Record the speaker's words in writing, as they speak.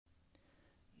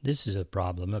This is a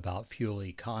problem about fuel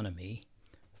economy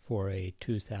for the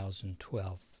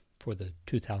 2012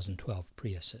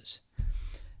 Priuses.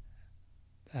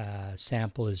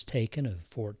 Sample is taken of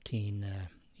 14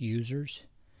 users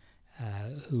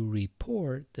who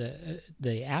report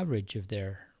the average of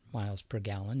their miles per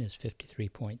gallon is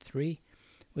 53.3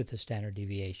 with a standard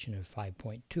deviation of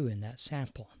 5.2 in that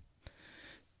sample.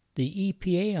 The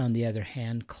EPA, on the other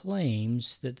hand,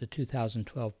 claims that the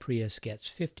 2012 Prius gets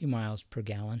 50 miles per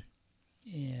gallon.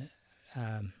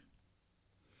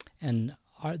 And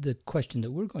the question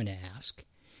that we're going to ask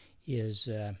is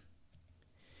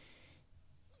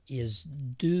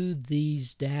do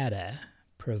these data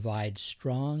provide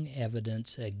strong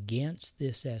evidence against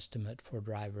this estimate for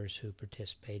drivers who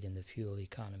participate in the fuel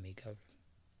economy government?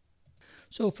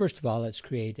 So first of all, let's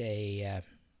create a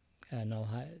null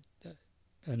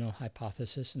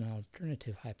hypothesis and an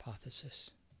alternative hypothesis.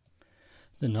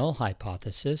 The null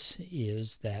hypothesis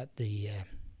is that the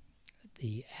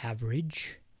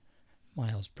average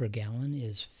miles per gallon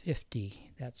is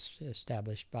 50. That's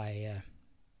established by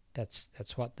that's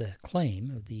what the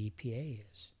claim of the EPA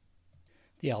is.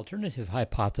 The alternative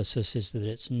hypothesis is that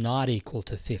it's not equal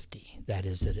to 50. That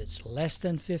is, that it's less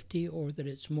than 50 or that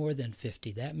it's more than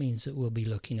 50. That means that we'll be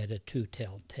looking at a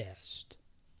two-tailed test.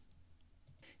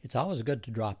 It's always good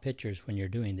to draw pictures when you're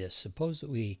doing this. Suppose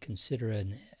that we consider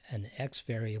an X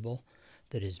variable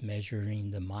that is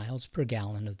measuring the miles per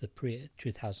gallon of the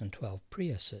 2012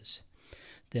 Priuses.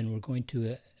 Then we're going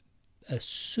to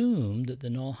assume that the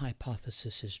null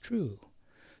hypothesis is true.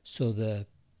 So the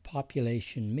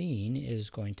population mean is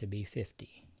going to be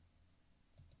 50.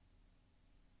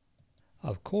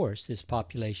 Of course, this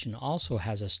population also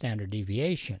has a standard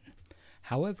deviation.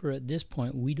 However, at this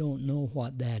point, we don't know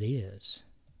what that is.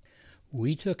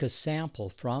 We took a sample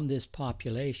from this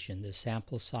population. The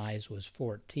sample size was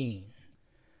 14.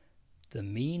 The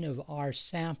mean of our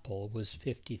sample was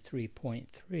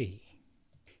 53.3.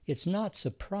 It's not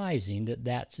surprising that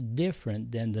that's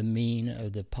different than the mean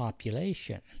of the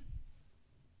population.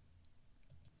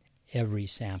 Every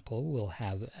sample will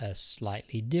have a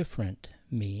slightly different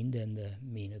mean than the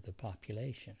mean of the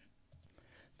population.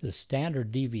 The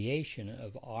standard deviation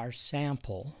of our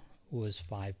sample was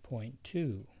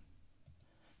 5.2.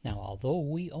 Now, although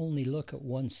we only look at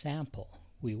one sample,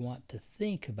 we want to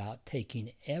think about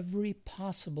taking every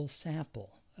possible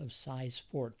sample of size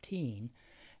 14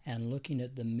 and looking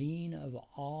at the mean of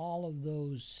all of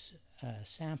those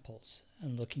samples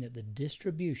and looking at the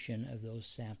distribution of those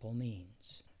sample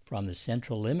means. From the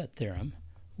central limit theorem,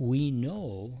 we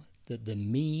know that the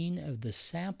mean of the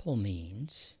sample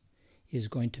means is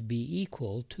going to be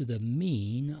equal to the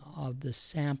mean of the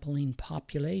sampling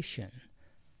population.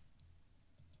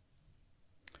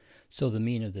 So the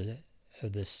mean of the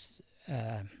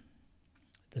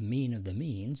mean of the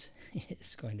means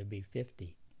is going to be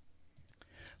 50.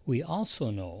 We also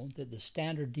know that the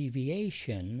standard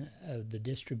deviation of the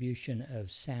distribution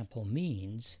of sample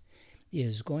means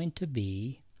is going to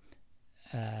be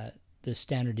the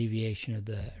standard deviation of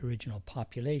the original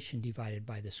population divided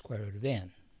by the square root of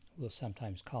n. We'll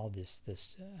sometimes call this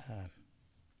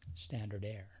standard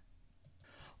error.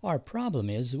 Our problem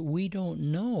is that we don't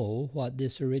know what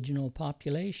this original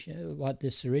population, what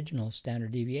this original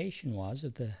standard deviation was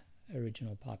of the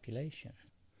original population.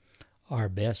 Our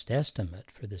best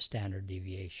estimate for the standard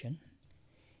deviation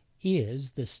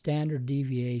is the standard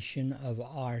deviation of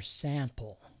our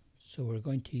sample. So we're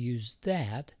going to use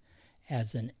that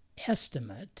as an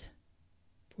estimate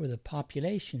for the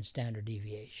population standard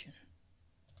deviation.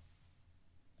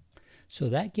 So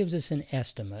that gives us an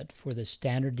estimate for the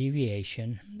standard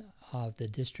deviation of the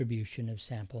distribution of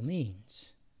sample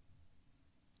means.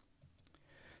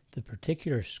 The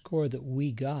particular score that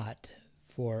we got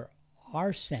for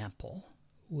our sample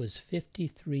was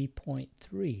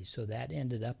 53.3, so that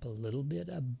ended up a little bit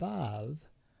above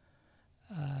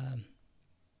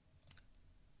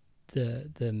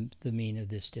the mean of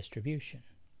this distribution.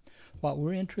 What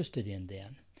we're interested in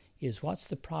then is what's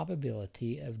the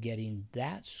probability of getting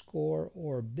that score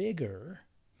or bigger,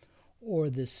 or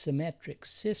the symmetric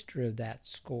sister of that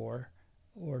score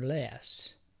or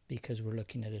less, because we're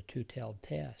looking at a two-tailed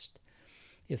test.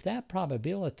 If that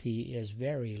probability is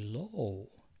very low,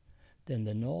 then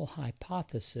the null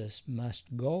hypothesis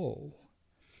must go.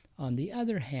 On the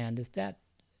other hand, if that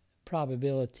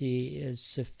probability is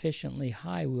sufficiently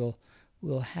high, we'll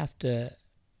have to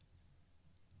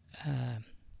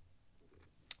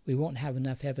we won't have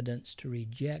enough evidence to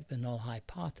reject the null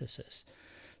hypothesis.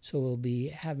 So we'll be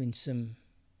having some...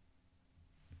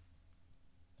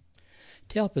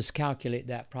 To help us calculate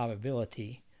that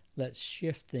probability, let's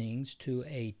shift things to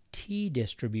a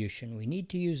t-distribution. We need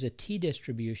to use a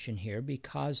t-distribution here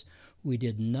because we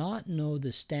did not know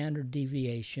the standard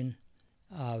deviation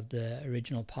of the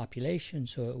original population,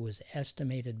 so it was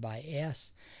estimated by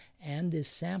S, and this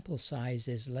sample size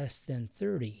is less than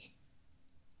 30.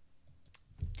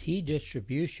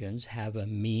 T-distributions have a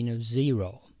mean of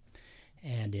 0,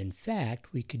 and in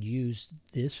fact we could use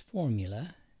this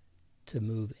formula to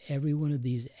move every one of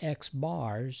these x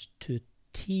bars to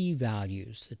t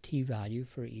values, the t value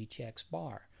for each x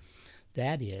bar.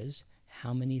 That is,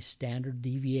 how many standard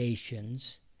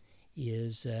deviations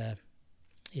is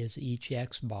each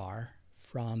x bar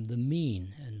from the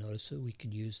mean. And notice that we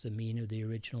could use the mean of the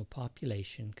original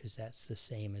population because that's the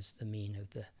same as the mean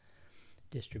of the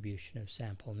distribution of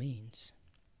sample means.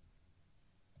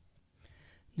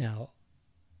 Now,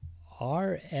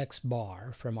 our x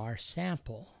bar from our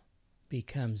sample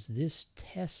becomes this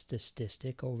test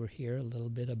statistic over here a little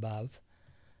bit above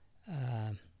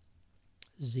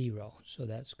 0. So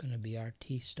that's going to be our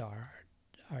t star,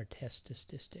 our test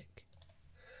statistic.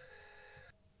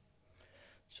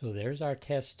 So there's our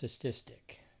test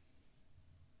statistic.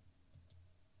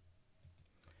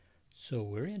 So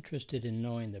we're interested in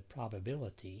knowing the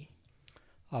probability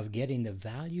of getting the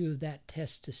value of that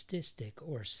test statistic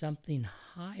or something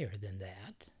higher than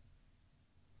that.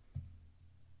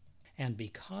 And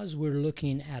because we're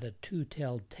looking at a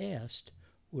two-tailed test,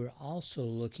 we're also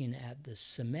looking at the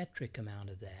symmetric amount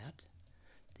of that,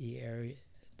 the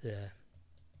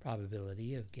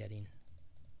probability of getting.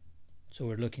 So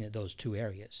we're looking at those two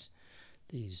areas,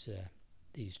 these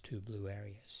two blue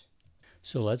areas.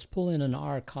 So let's pull in an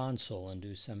R console and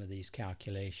do some of these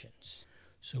calculations.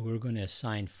 So we're going to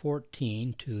assign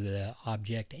 14 to the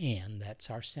object n, that's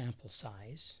our sample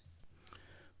size.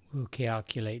 We'll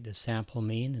calculate the sample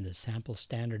mean and the sample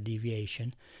standard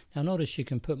deviation. Now notice you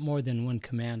can put more than one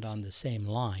command on the same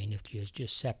line if you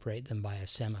just separate them by a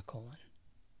semicolon.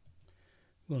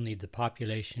 We'll need the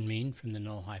population mean from the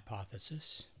null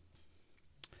hypothesis.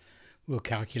 We'll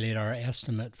calculate our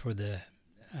estimate for the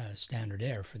standard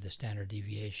error, for the standard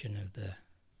deviation of the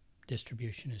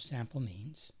distribution of sample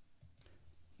means.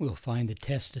 We'll find the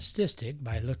test statistic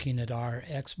by looking at our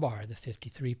x bar, the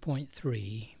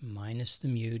 53.3, minus the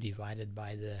mu divided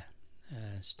by the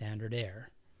standard error.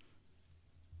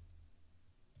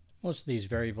 Most of these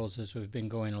variables, as we've been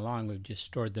going along, we've just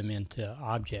stored them into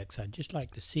objects. I'd just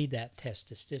like to see that test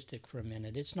statistic for a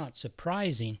minute. It's not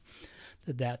surprising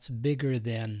that that's bigger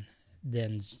than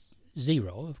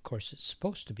 0. Of course, it's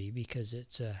supposed to be because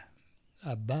it's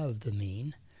above the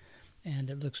mean, and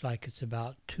it looks like it's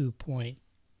about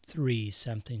 2.3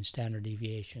 something standard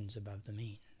deviations above the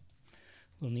mean.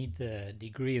 We'll need the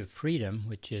degree of freedom,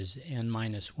 which is n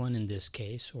minus 1 in this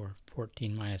case, or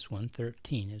 14 minus 1,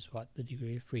 13 is what the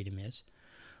degree of freedom is.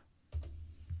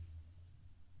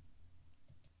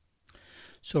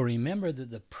 So remember that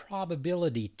the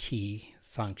probability t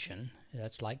function,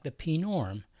 that's like the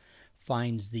p-norm,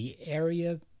 finds the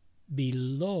area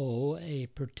below a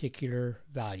particular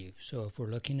value. So if we're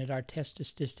looking at our test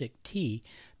statistic t,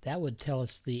 that would tell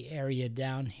us the area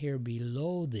down here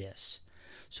below this.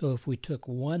 So if we took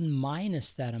 1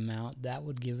 minus that amount, that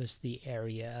would give us the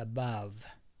area above.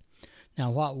 Now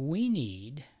what we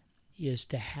need is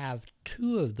to have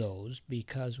 2 of those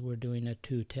because we're doing a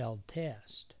two-tailed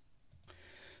test.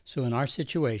 So in our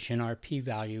situation, our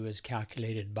p-value is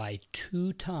calculated by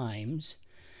 2 times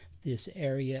this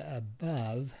area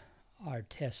above our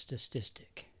test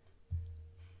statistic.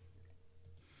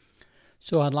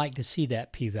 So I'd like to see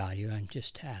that p-value. I'm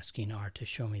just asking R to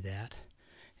show me that.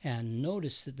 And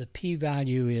notice that the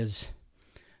p-value is,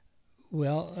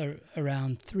 well,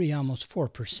 around 3, almost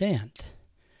 4%.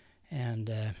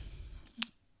 And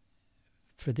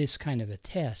for this kind of a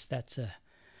test, that's a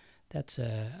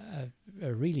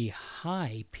really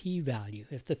high p-value.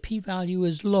 If the p-value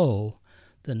is low,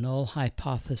 the null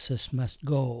hypothesis must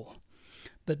go.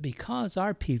 But because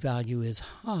our p-value is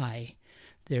high,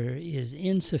 there is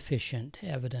insufficient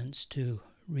evidence to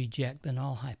reject the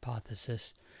null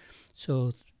hypothesis.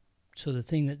 So the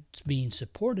thing that's being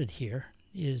supported here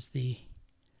is the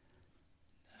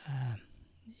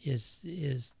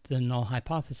null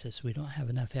hypothesis. We don't have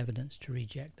enough evidence to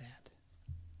reject that.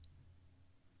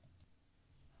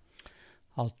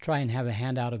 I'll try and have a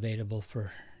handout available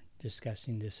for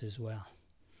discussing this as well.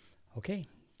 Okay,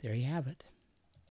 there you have it.